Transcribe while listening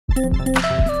What's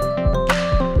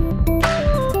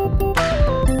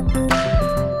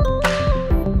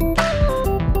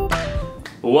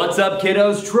up,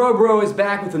 kiddos? Trowbro is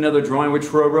back with another drawing with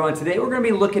Trowbro, and today we're going to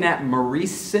be looking at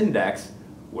Maurice Sendak's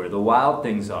Where the Wild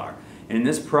Things Are. And in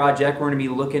this project, we're going to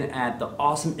be looking at the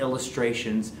awesome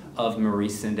illustrations of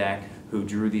Maurice Sendak, who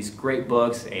drew these great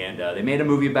books, and they made a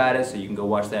movie about it, so you can go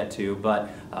watch that too. But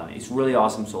it's really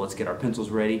awesome, so let's get our pencils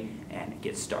ready and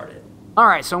get started.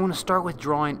 Alright, so I'm going to start with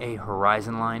drawing a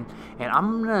horizon line, and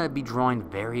I'm going to be drawing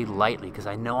very lightly because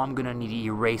I know I'm going to need to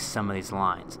erase some of these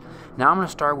lines. Now I'm going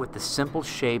to start with the simple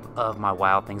shape of my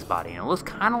Wild Thing's body, and it looks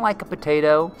kind of like a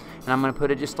potato, and I'm going to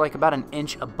put it just like about an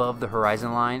inch above the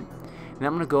horizon line. And then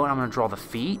I'm going to go and I'm going to draw the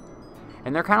feet,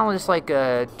 and they're kind of just like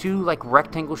two like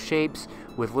rectangle shapes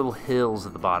with little hills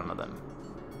at the bottom of them.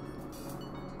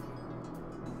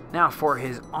 Now for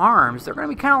his arms, they're going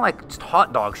to be kind of like just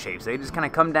hot dog shapes. They just kind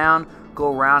of come down,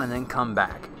 go around, and then come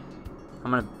back. I'm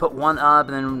going to put one up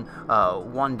and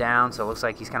then one down, so it looks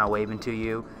like he's kind of waving to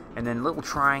you. And then little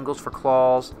triangles for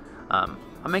claws. I'm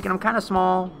making them kind of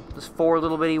small, just 4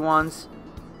 little bitty ones.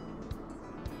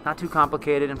 Not too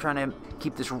complicated. I'm trying to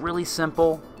keep this really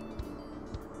simple.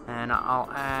 And I'll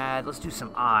add, let's do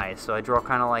some eyes. So I draw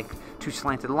kind of like 2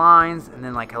 slanted lines and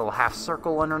then like a little half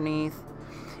circle underneath.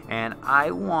 And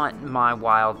I want my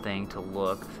Wild Thing to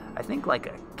look, I think, like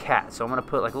a cat. So I'm going to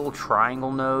put like a little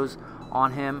triangle nose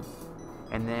on him.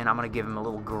 And then I'm going to give him a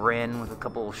little grin with a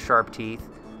couple of sharp teeth.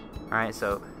 Alright,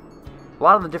 so a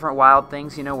lot of the different Wild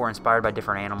Things, you know, were inspired by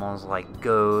different animals like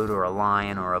goat or a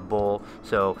lion or a bull.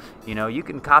 So, you know, you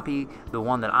can copy the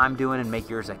one that I'm doing and make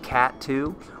yours a cat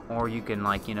too. Or you can,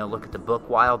 like, you know, look at the book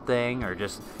Wild Thing, or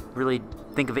just really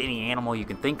think of any animal you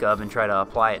can think of and try to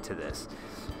apply it to this.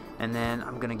 And then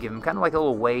I'm going to give him kind of like a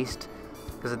little waist,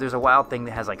 because there's a Wild Thing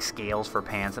that has like scales for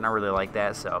pants, and I really like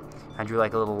that. So I drew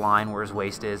like a little line where his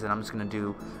waist is, and I'm just going to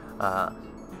do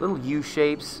little U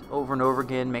shapes over and over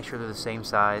again, make sure they're the same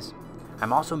size.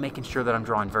 I'm also making sure that I'm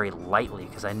drawing very lightly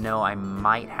because I know I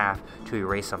might have to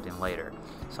erase something later.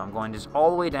 So I'm going just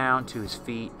all the way down to his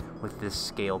feet with this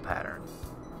scale pattern.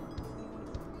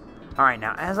 Alright,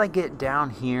 now as I get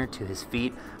down here to his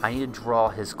feet, I need to draw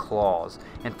his claws.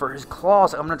 And for his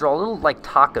claws, I'm going to draw little like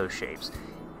taco shapes.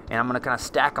 And I'm going to kind of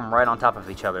stack them right on top of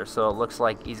each other. So it looks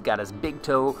like he's got his big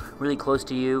toe really close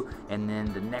to you, and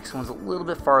then the next one's a little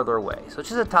bit farther away. So it's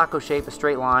just a taco shape, a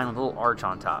straight line with a little arch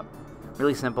on top.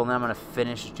 Really simple. And then I'm going to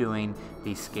finish doing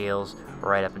these scales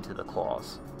right up into the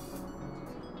claws.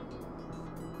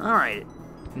 Alright,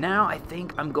 now I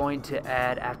think I'm going to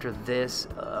add, after this,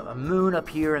 a moon up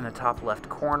here in the top left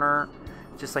corner.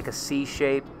 Just like a C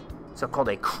shape. So called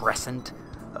a crescent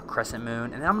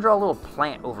moon. And then I'm going to draw a little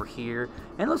plant over here.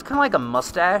 And it looks kind of like a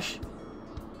mustache.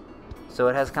 So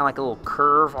it has kind of like a little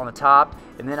curve on the top.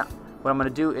 And then what I'm going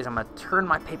to do is I'm going to turn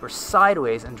my paper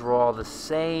sideways and draw the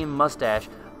same mustache,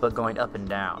 but going up and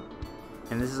down.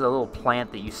 And this is a little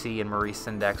plant that you see in Maurice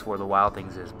Sendak's Where the Wild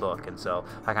Things Is book. And so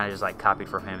I kind of just like copied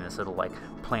from him this little like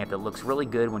plant that looks really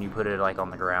good when you put it like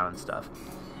on the ground and stuff.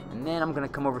 And then I'm going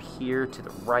to come over here to the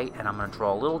right, and I'm going to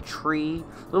draw a little tree,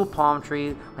 little palm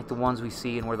tree, like the ones we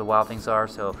see in Where the Wild Things Are.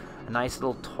 So a nice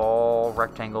little tall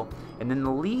rectangle. And then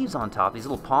the leaves on top, these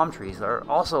little palm trees, are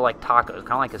also like tacos,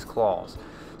 kind of like his claws.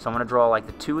 So I'm going to draw like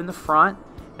the 2 in the front,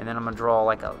 and then I'm going to draw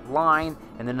like a line,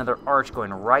 and then another arch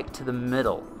going right to the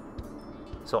middle.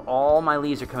 So all my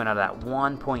leaves are coming out of that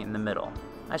one point in the middle.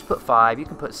 I just put 5. You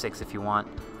can put 6 if you want.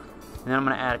 And then I'm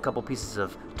going to add a couple pieces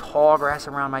of tall grass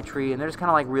around my tree, and they're just kind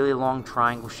of like really long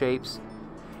triangle shapes.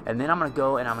 And then I'm going to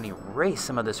go and I'm going to erase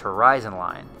some of this horizon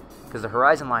line, because the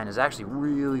horizon line is actually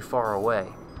really far away.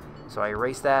 So I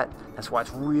erase that. That's why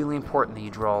it's really important that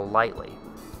you draw lightly.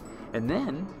 And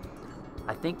then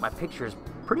I think my picture is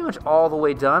pretty much all the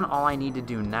way done. All I need to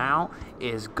do now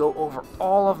is go over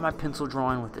all of my pencil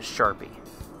drawing with the Sharpie.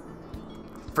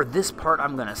 For this part,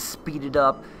 I'm going to speed it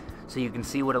up so you can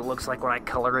see what it looks like when I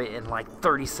color it in like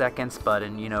 30 seconds, but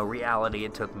in, you know, reality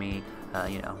it took me,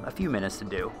 you know, a few minutes to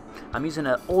do. I'm using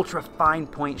an ultra fine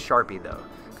point Sharpie though,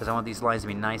 because I want these lines to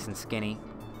be nice and skinny.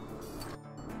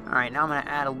 Alright, now I'm going to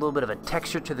add a little bit of a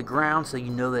texture to the ground so you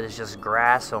know that it's just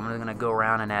grass. So I'm going to go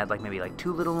around and add like maybe like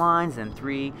 2 little lines, then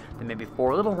 3, then maybe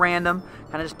 4, a little random.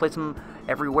 Kind of just place them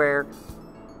everywhere.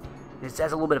 It just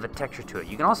adds a little bit of a texture to it.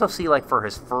 You can also see like for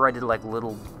his fur, I did like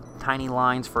little tiny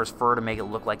lines for his fur to make it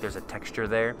look like there's a texture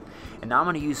there. And now I'm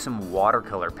going to use some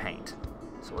watercolor paint.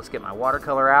 So let's get my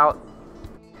watercolor out.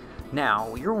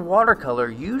 Now, your watercolor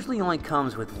usually only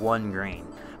comes with 1 green.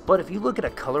 But if you look at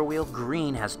a color wheel,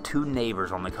 green has 2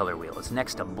 neighbors on the color wheel. It's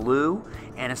next to blue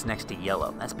and it's next to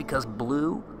yellow. That's because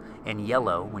blue and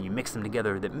yellow, when you mix them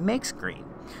together, that makes green.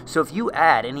 So if you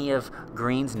add any of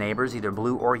green's neighbors, either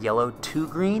blue or yellow, to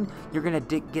green, you're going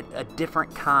to get a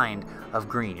different kind of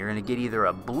green. You're going to get either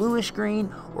a bluish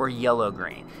green or a yellow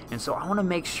green. And so I want to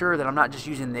make sure that I'm not just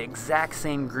using the exact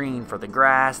same green for the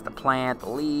grass, the plant, the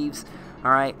leaves.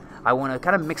 All right, I want to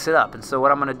kind of mix it up. And so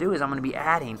what I'm going to do is I'm going to be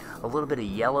adding a little bit of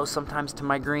yellow sometimes to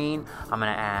my green. I'm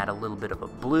going to add a little bit of a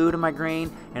blue to my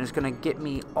green, and it's going to get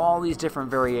me all these different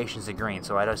variations of green,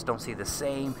 so I just don't see the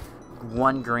same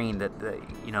one green that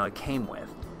it came with.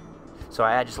 So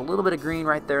I add just a little bit of green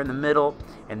right there in the middle,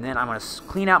 and then I'm going to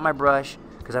clean out my brush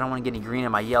because I don't want to get any green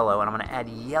in my yellow, and I'm going to add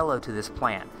yellow to this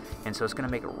plant. And so it's going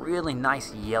to make a really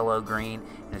nice yellow green,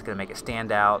 and it's going to make it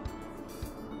stand out.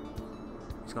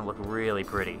 It's going to look really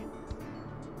pretty.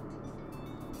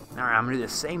 Alright, I'm going to do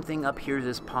the same thing up here to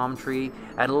this palm tree.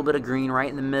 Add a little bit of green right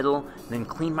in the middle, then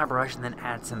clean my brush, and then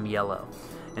add some yellow.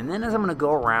 And then as I'm going to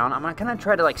go around, I'm going to kind of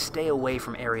try to stay away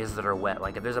from areas that are wet.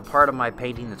 Like if there's a part of my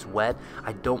painting that's wet,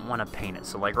 I don't want to paint it.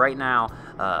 So like right now,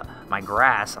 my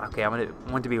grass, okay, I want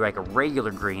it to be like a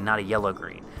regular green, not a yellow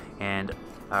green. And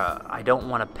I don't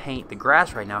want to paint the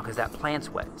grass right now because that plant's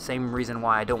wet. Same reason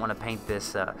why I don't want to paint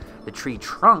this the tree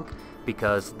trunk,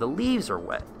 because the leaves are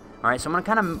wet. Alright, so I'm going to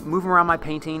kind of move around my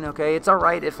painting, okay? It's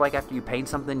alright if after you paint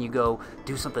something, you go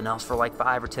do something else for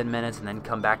 5 or 10 minutes and then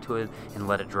come back to it and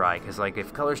let it dry. Because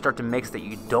if colors start to mix that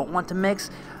you don't want to mix,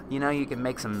 you can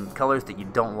make some colors that you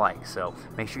don't like. So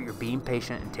make sure you're being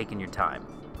patient and taking your time.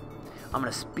 I'm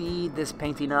going to speed this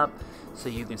painting up so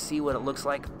you can see what it looks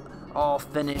like all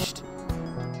finished.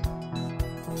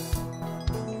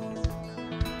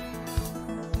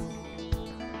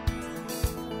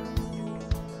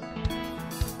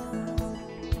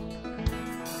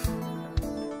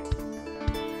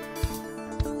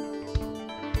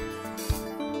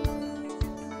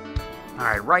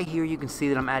 Alright, right here you can see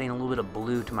that I'm adding a little bit of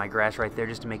blue to my grass right there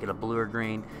just to make it a bluer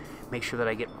green. Make sure that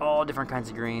I get all different kinds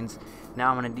of greens.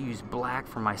 Now I'm going to use black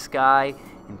for my sky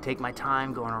and take my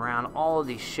time going around all of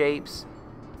these shapes.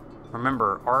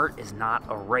 Remember, art is not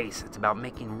a race. It's about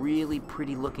making really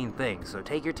pretty looking things. So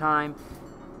take your time,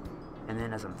 and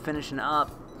then as I'm finishing up,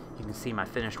 you can see my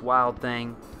finished wild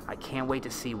thing. I can't wait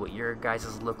to see what your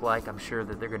guys' look like. I'm sure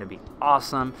that they're going to be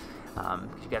awesome.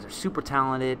 You guys are super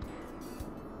talented.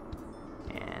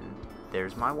 And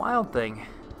there's my wild thing.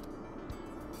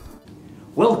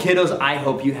 Well, kiddos, I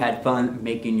hope you had fun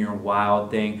making your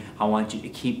wild thing. I want you to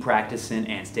keep practicing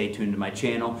and stay tuned to my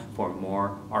channel for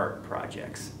more art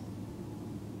projects.